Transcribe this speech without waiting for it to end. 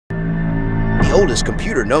the oldest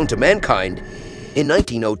computer known to mankind. In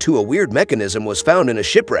 1902, a weird mechanism was found in a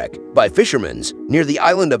shipwreck by fishermen near the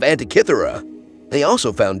island of Antikythera. They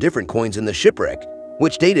also found different coins in the shipwreck,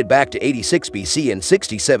 which dated back to 86 BC and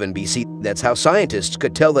 67 BC. That's how scientists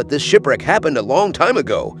could tell that this shipwreck happened a long time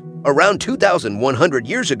ago, around 2,100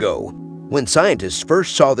 years ago. When scientists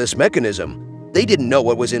first saw this mechanism, they didn't know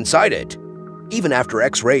what was inside it. Even after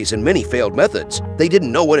X-rays and many failed methods, they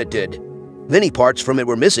didn't know what it did. Many parts from it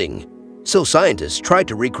were missing. So scientists tried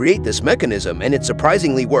to recreate this mechanism, and it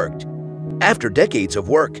surprisingly worked. After decades of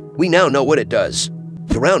work, we now know what it does.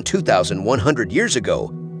 Around 2,100 years ago,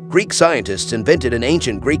 Greek scientists invented an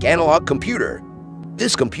ancient Greek analog computer.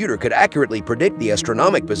 This computer could accurately predict the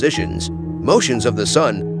astronomic positions, motions of the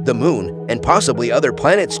sun, the moon, and possibly other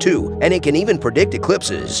planets too, and it can even predict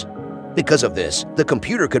eclipses. Because of this, the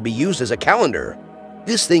computer could be used as a calendar.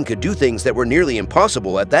 This thing could do things that were nearly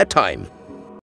impossible at that time.